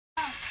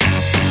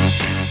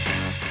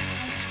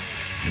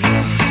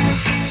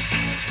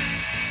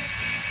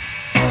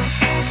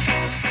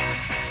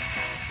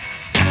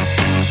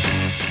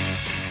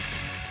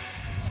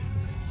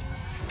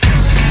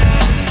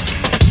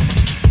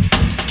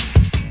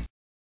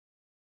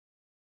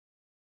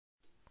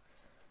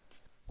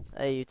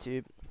Hey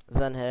YouTube,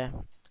 Zen here,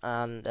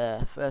 and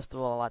first of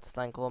all I'd like to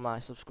thank all my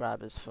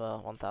subscribers for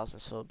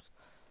 1000 subs,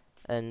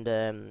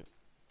 and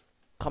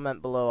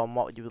comment below on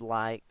what you would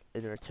like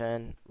in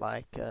return,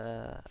 like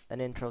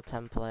an intro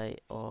template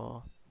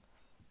or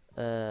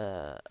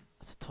a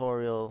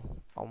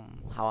tutorial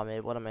on how I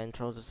made one of my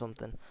intros or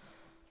something.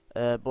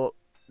 But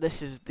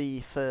this is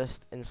the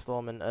first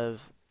installment of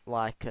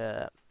like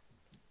I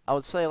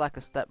would say like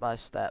a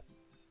step-by-step,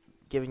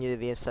 giving you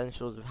the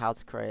essentials of how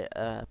to create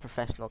a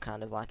professional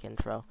kind of like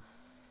intro.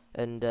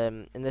 And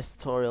in this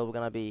tutorial we're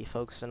going to be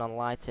focusing on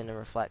lighting and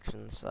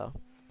reflections, so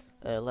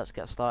let's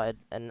get started.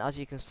 And as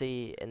you can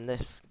see in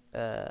this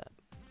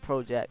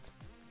project,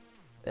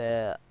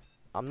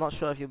 I'm not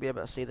sure if you'll be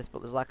able to see this,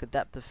 but there's like a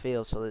depth of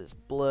field, so there's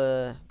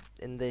blur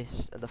in this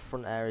at the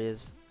front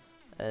areas,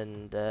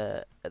 and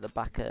at the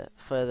back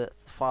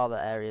farther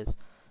areas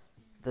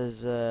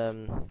there's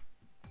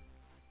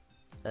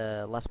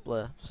less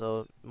blur,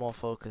 so more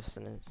focus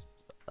and it's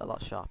a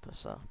lot sharper.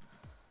 So,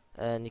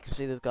 and you can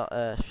see there's got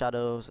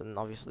shadows and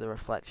obviously the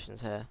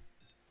reflections here.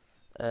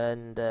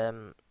 And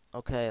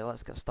okay,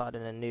 let's get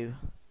started in a new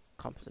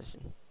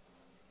composition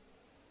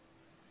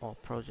or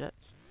project.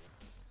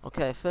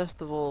 Okay,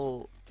 first of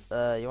all,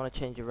 you want to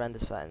change your render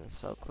settings,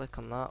 so click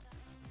on that,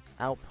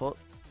 output,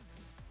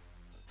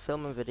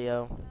 film and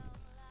video,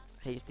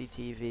 HD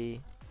TV,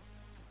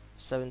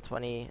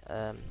 720,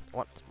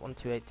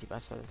 1280 by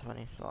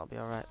 720, so that'll be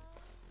alright.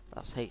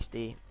 That's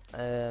HD.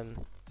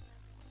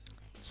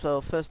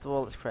 So first of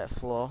all, let's create a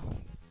floor,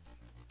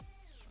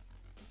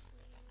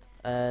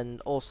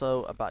 and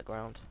also a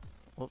background.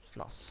 Whoops,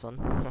 not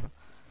sun.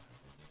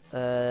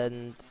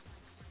 And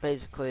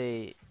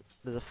basically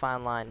there's a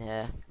fine line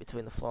here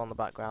between the floor and the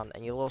background,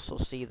 and you'll also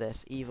see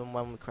this even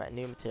when we create a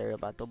new material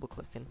by double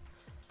clicking,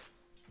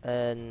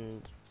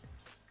 and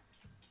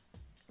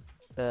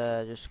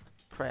just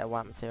create a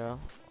white material,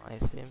 I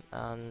assume,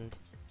 and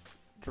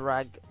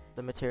drag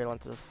the material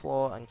onto the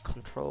floor and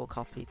control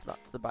copy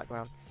that to the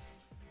background,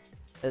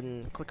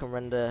 and click on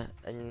render,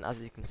 and as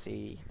you can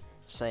see,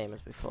 same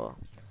as before.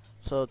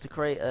 So to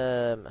create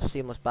a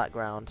seamless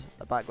background,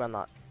 a background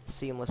that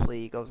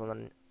seamlessly goes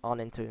on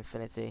into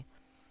infinity,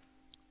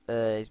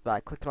 is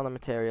by clicking on the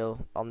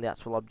material on the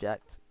actual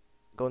object,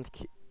 going to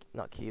click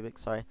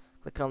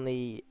on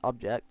the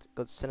object,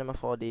 go to Cinema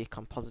 4D,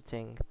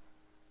 compositing,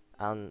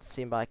 and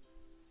scene by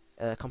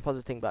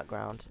compositing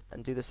background,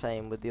 and do the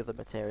same with the other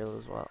material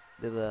as well,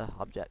 the other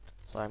object.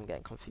 Sorry, I'm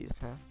getting confused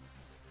now.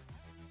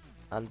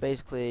 And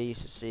basically you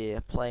should see a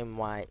plain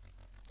white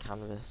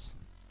canvas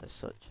as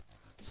such.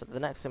 So the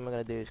next thing we're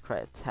going to do is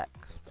create a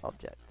text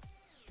object.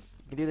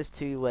 You can do this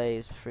two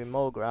ways: through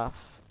MoGraph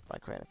by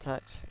creating a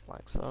text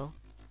like so,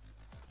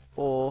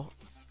 or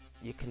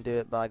you can do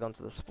it by going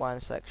to the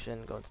spline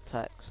section, going to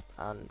text,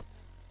 and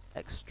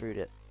extrude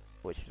it,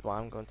 which is what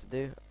I'm going to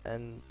do.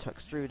 And to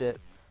extrude it,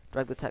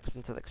 drag the text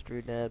into the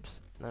extrude NURBS.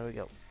 There we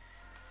go.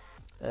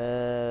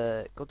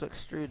 Go to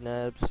extrude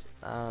NURBS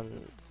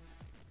and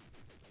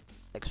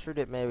extrude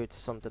it maybe to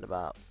something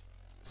about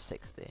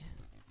 60.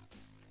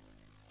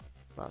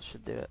 That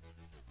should do it.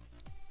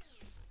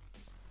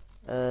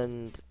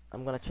 And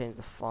I'm gonna change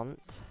the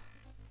font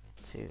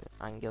to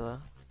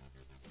Angular.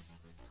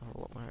 Have a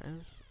look where it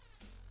is.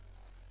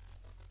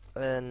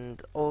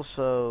 And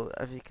also,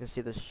 as you can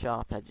see, there's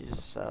sharp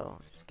edges, so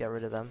just get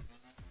rid of them.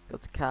 Go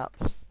to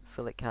caps,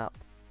 fillet cap,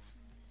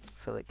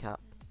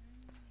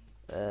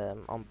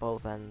 on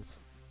both ends.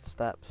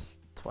 Steps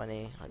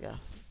 20, I guess.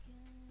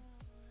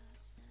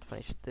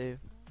 20 should do.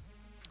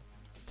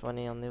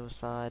 20 on the other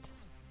side,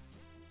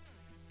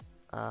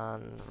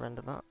 and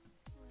render that.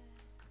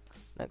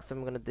 Next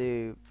thing we're going to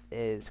do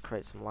is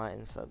create some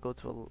lighting, so go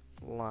to a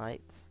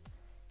light,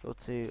 go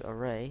to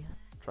array,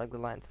 drag the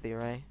light into the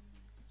array,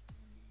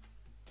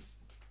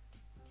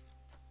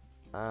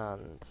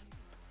 and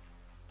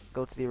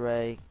go to the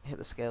array, hit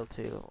the scale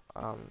tool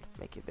and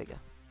make it bigger.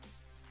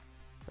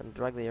 Then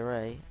drag the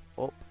array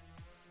up,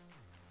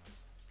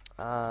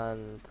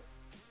 and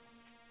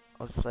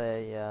I'll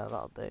say yeah,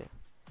 that'll do.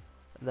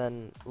 And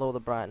then lower the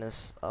brightness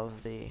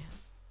of the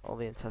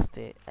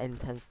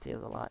intensity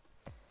of the light.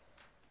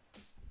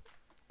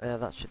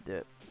 That should do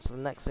it. So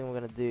the next thing we're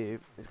going to do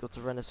is go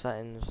to render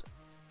settings,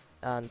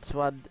 and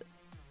to add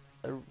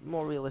a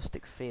more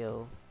realistic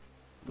feel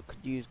we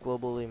could use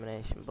global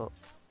illumination, but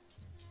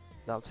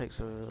that takes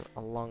a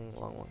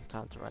long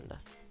time to render.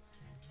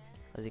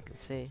 As you can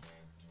see,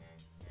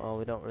 well,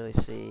 we don't really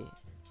see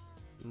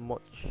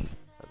much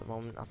at the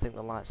moment. I think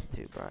the lights are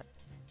too bright.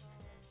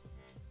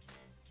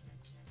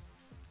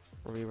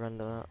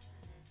 Re-render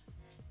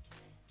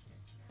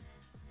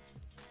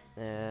that.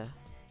 Yeah,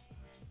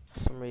 for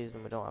some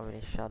reason we don't have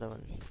any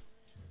shadowing.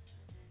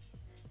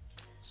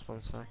 Just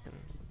 1 second.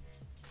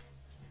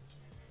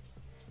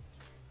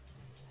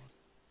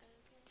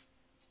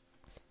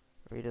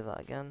 Redo that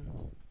again.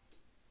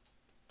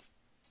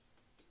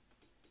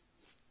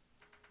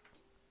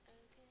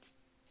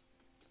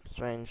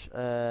 Strange.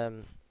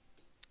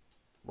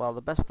 Well,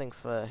 the best thing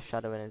for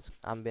shadowing is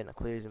ambient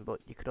occlusion,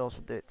 but you could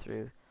also do it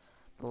through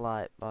the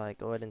light by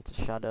going into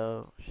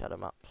shadow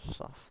map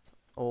soft,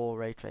 or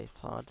ray traced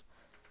hard,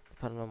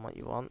 depending on what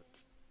you want,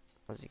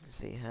 as you can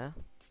see here.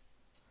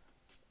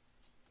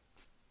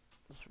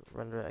 Let's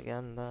render it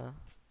again there.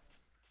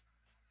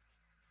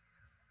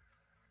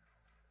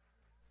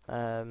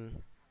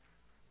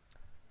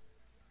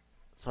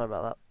 Sorry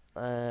about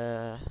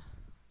that.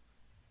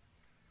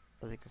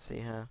 As you can see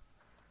here,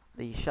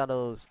 the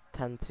shadows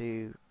tend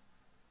to,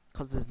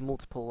 because there's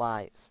multiple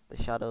lights, the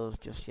shadows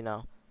just, you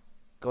know,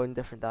 go in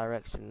different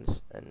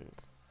directions, and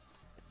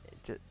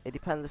it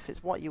depends. If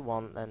it's what you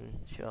want, then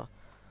sure,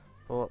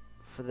 but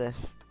for the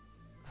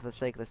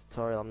sake of this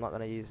tutorial, I'm not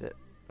going to use it.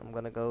 I'm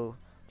going to go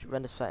to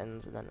render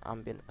settings and then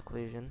ambient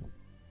occlusion,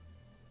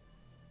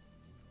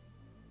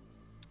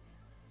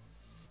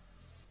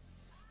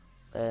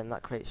 and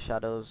that creates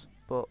shadows.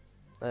 But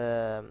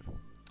the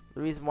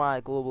reason why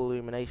global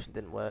illumination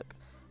didn't work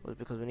was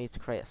because we need to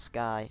create a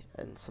sky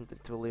and something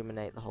to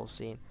illuminate the whole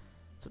scene.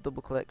 So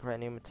double click, create a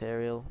new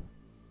material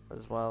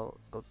as well,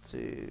 go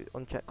to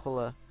uncheck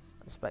color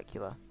and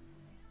specular,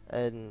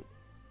 and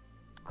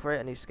create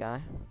a new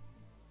sky.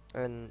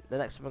 And the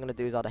next thing we're going to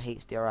do is add a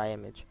HDRI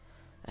image.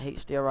 A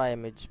HDRI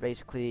image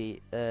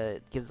basically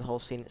gives the whole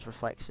scene its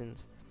reflections.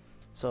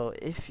 So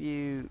if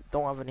you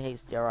don't have any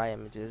HDRI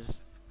images,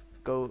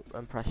 go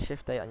and press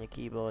Shift 8 on your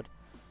keyboard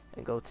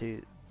and go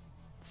to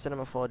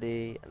Cinema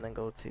 4D and then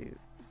go to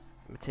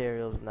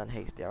Materials and then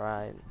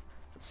HDRI, and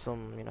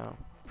some, you know,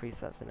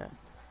 presets in it.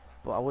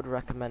 But I would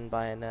recommend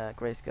buying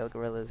Grayscale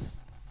Gorilla's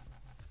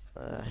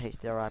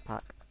HDRI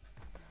pack.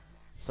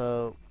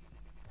 So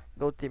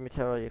go to the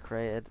material you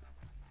created,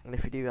 and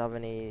if you do have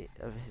any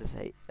of his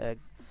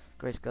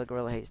Grayscale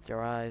Gorilla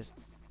HDRIs,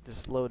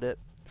 just load it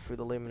through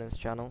the Luminance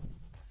channel.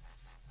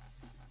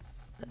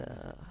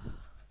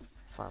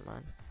 Find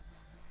mine.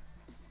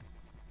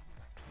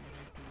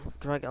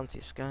 Drag it onto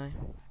your sky.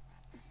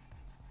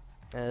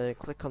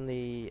 Click on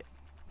the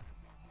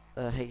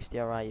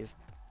HDRI you've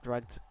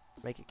dragged,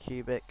 make it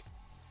cubic,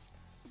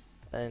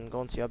 and go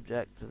onto the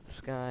object of the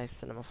sky,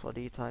 Cinema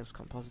 4D tags,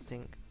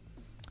 compositing,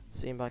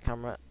 scene by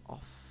camera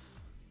off.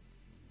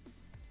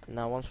 And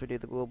now once we do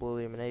the global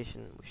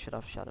illumination, we should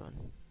have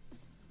shadowing.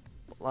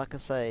 But like I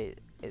say,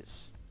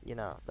 it's, you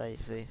know, there you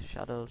see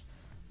shadows,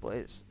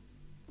 but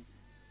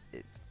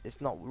it's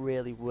not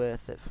really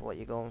worth it for what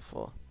you're going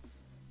for.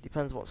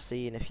 Depends what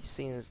scene. If your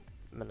scene is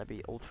meant to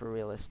be ultra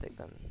realistic,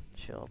 then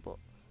sure, but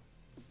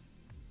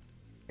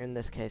in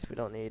this case we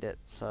don't need it.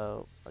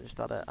 So I just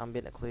add an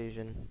ambient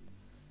occlusion,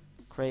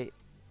 ramp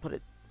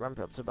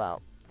it up to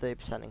about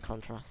 30% in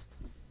contrast,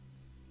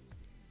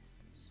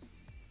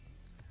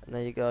 and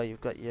there you go.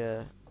 You've got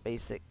your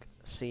basic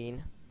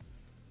scene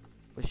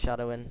with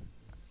shadowing,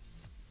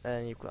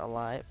 and you've got a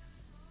light.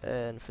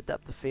 And for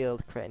depth of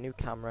field, create a new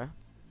camera.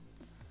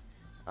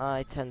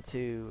 I tend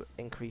to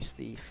increase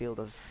the field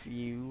of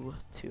view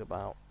to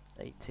about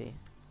 80.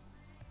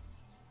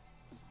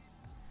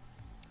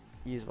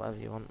 Use whatever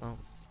you want though.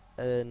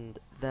 And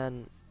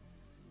then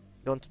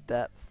go into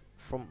depth,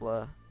 front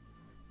blur,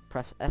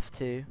 press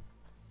F2,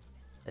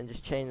 and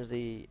just change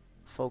the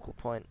focal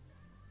point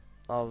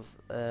of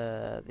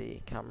the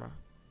camera.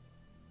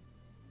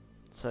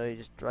 So you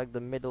just drag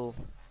the middle,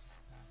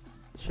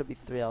 it should be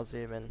 3, I'll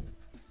zoom in,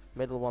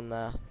 middle one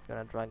there, you're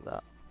going to drag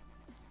that.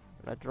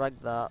 I'm going to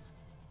drag that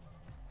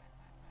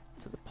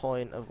to the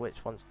point of which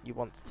you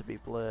want it to be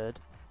blurred.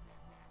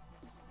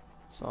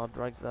 So I'll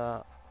drag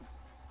that,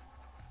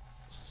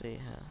 see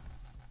here,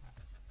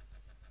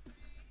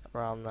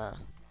 around there.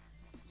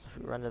 So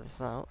if we render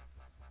this out,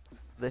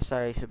 this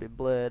area should be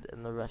blurred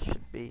and the rest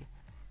should be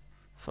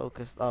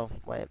focused. Oh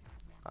wait,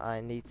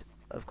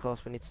 of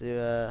course we need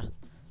to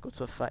go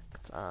to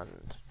effect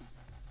and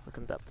click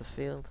on depth of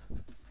field,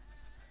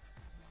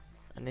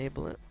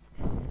 enable it,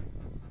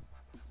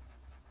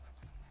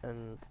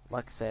 and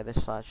like I say,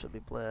 this side should be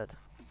blurred.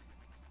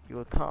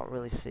 You can't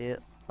really see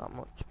it that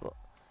much, but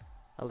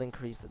I'll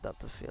increase the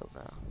depth of field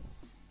now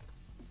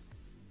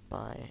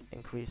by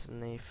increasing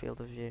the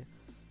field of view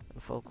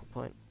and focal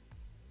point.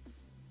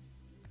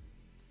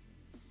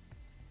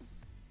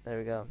 There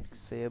we go, you can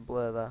see a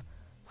blur there,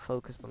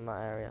 focused on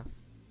that area.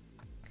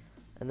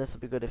 And this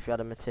would be good if you add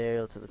a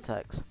material to the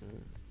text,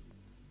 and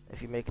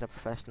if you're making a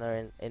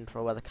professional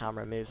intro where the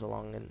camera moves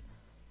along, and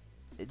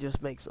it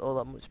just makes it all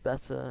that much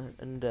better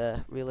and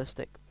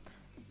realistic.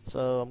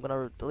 So I'm going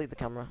to delete the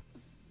camera,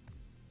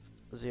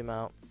 zoom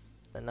out,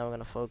 and now we're going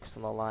to focus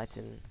on the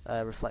lighting,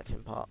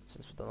 reflection part,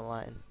 since we've done the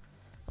lighting.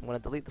 I'm going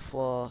to delete the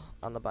floor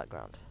and the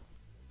background.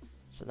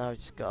 So now we've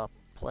just got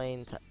a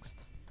plain text.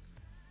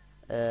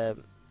 What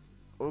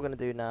we're going to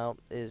do now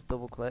is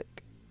double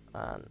click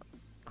and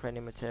create a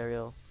new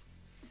material,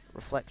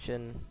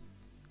 reflection,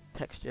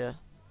 texture,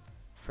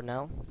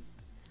 Fresnel,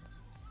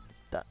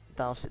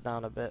 douse it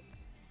down a bit,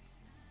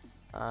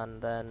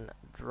 and then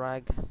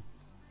drag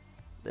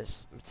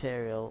this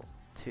material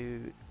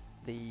to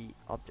the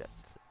object,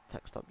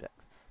 text object.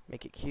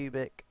 Make it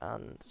cubic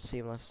and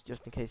seamless,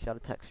 just in case you had a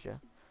texture.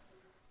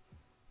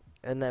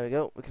 And there we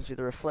go, we can see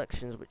the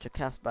reflections which are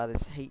cast by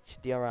this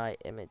HDRI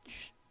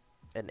image.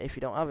 And if you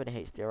don't have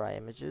any HDRI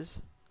images,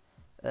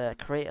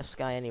 create a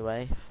sky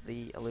anyway for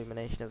the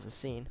illumination of the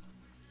scene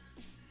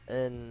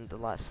and the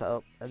light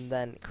setup, and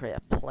then create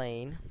a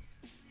plane,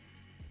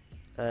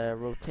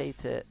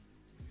 rotate it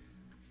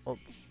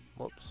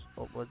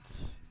upwards,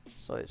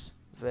 so it's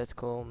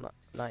vertical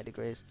 90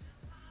 degrees,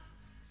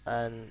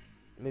 and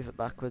move it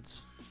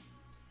backwards,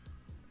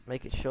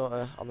 make it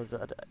shorter on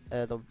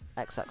the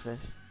x-axis,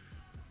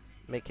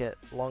 make it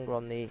longer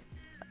on the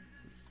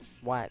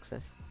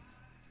y-axis,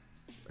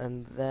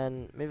 and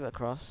then move it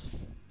across,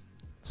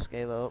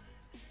 scale it up,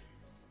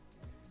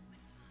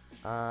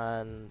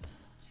 and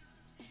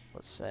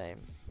let's say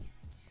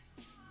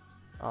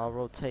I'll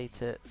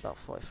rotate it about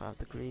 45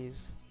 degrees,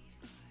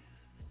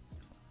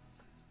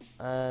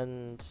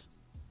 and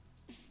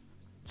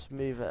just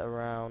move it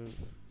around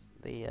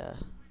the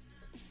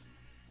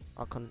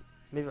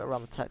move it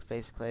around the text.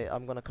 Basically,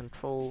 I'm gonna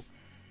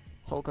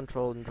hold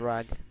control and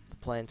drag the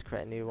plane to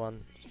create a new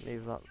one. Just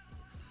move that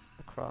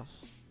across,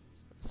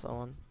 and so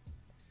on.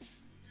 Just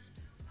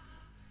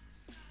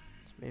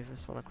move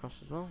this one across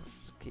as well.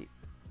 Just keep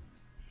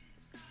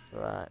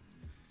right,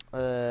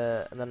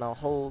 and then I'll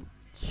hold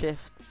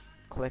Shift,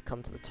 click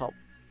onto the top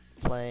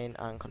plane,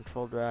 and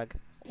control drag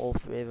all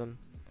three of them.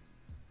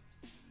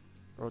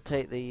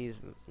 Rotate these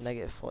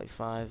negative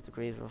 45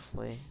 degrees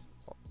roughly,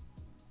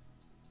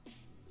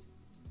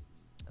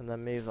 and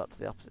then move that to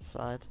the opposite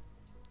side.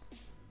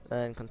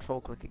 Then control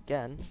click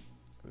again,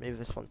 move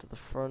this one to the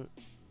front,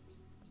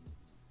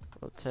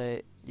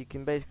 rotate. You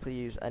can basically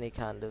use any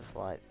kind of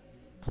like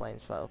plane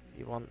setup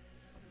you want,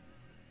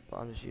 but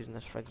I'm just using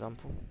this for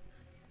example.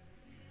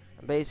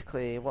 And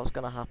basically what's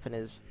going to happen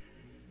is,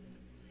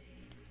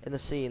 in the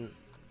scene,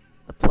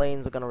 the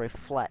planes are going to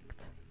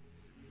reflect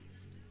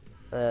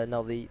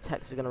no, the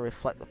text is going to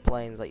reflect the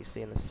planes that you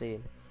see in the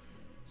scene.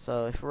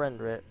 So if you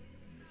render it,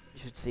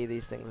 you should see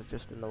these things are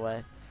just in the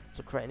way.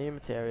 So create a new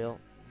material,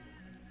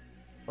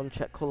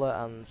 uncheck color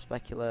and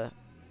specular,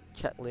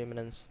 check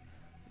luminance,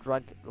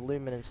 drag the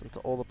luminance into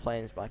all the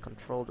planes by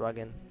control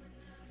dragging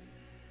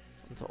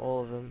into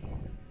all of them,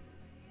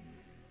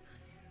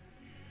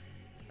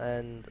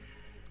 and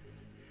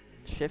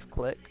shift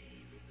click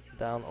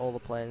down all the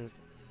planes,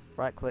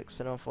 right click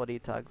Cinema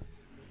 4D tags,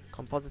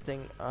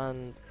 compositing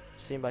and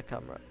scene by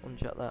camera,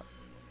 uncheck that.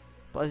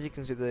 But as you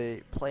can see,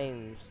 the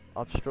planes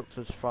obstruct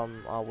us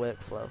from our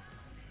workflow,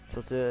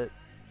 so to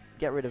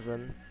get rid of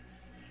them,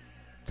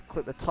 to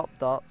click the top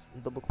dots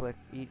and double click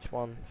each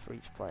one for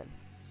each plane,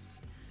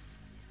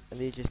 and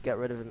these just get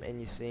rid of them in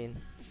your scene,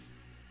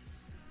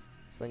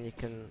 so then you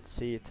can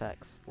see your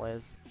text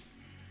layers.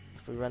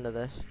 If we render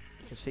this,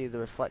 you can see the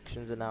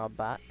reflections are now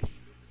back,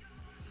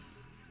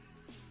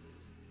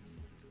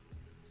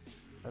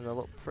 and they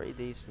look pretty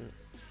decent.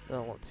 They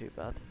don't look too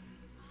bad.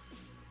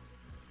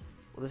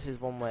 Well, this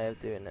is one way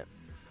of doing it,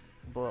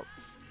 but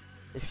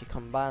if you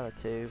combine the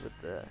two with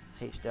the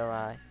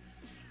HDRI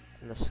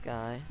and the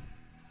sky,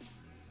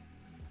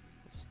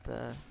 just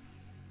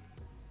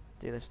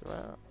do this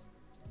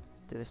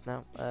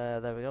now.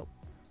 There we go.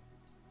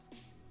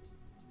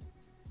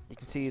 You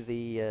can see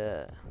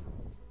the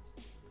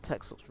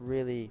text looks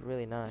really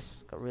nice.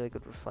 Got really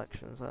good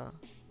reflections there.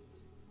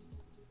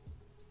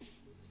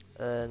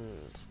 And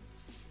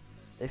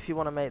if you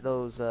want to make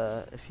those,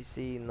 if you've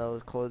seen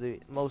those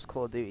most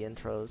Call of Duty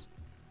intros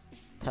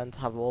tend to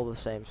have all the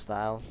same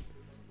style.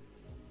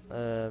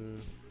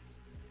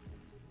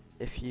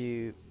 If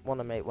you want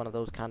to make one of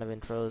those kind of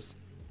intros,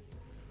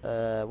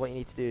 what you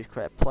need to do is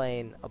create a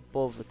plane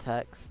above the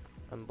text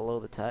and below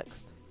the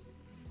text,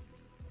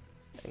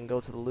 and go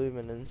to the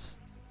luminance,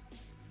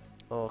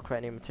 or create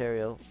a new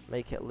material,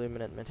 make it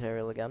luminant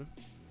material again,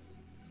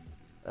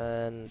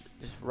 and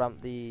just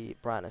ramp the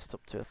brightness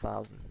up to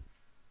 1000.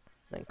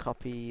 Then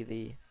copy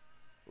the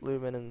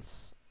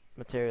luminance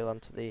material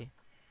onto the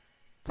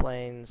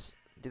planes,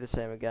 do the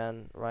same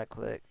again, right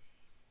click,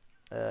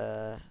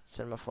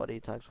 Cinema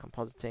 4D tags,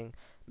 compositing,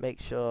 make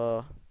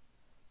sure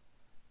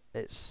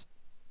it's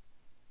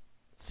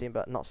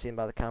not seen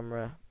by the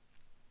camera,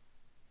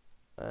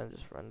 and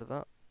just render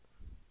that.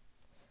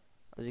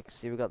 As you can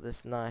see, we've got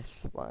this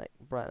nice like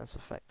brightness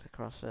effect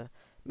across here.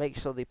 Make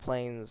sure the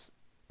planes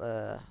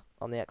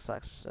on the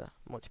x-axis are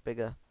much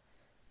bigger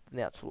than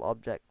the actual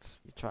objects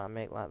you try and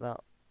make like that.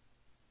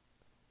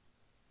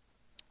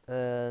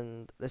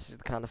 And this is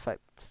the kind of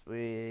effect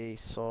we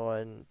saw,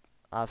 and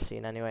I've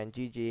seen anyway, in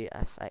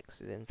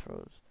GGFX's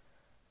intros.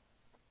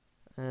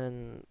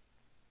 And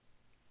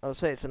I would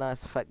say it's a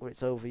nice effect, but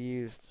it's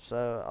overused,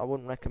 so I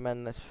wouldn't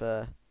recommend this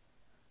for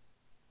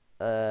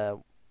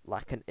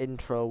like an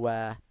intro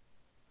where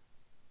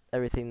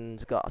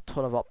everything's got a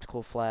ton of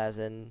optical flares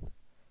in,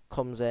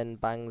 comes in,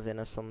 bangs in,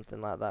 or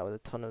something like that, with a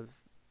ton of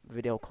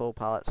video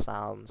co-pilot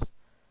sounds.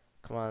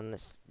 Come on,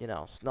 it's, you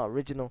know, it's not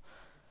original.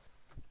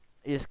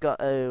 You just got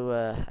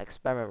to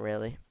experiment,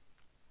 really.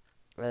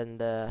 And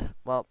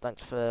well,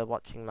 thanks for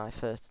watching my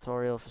first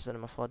tutorial for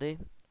Cinema 4D,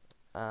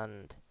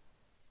 and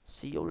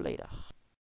see you later.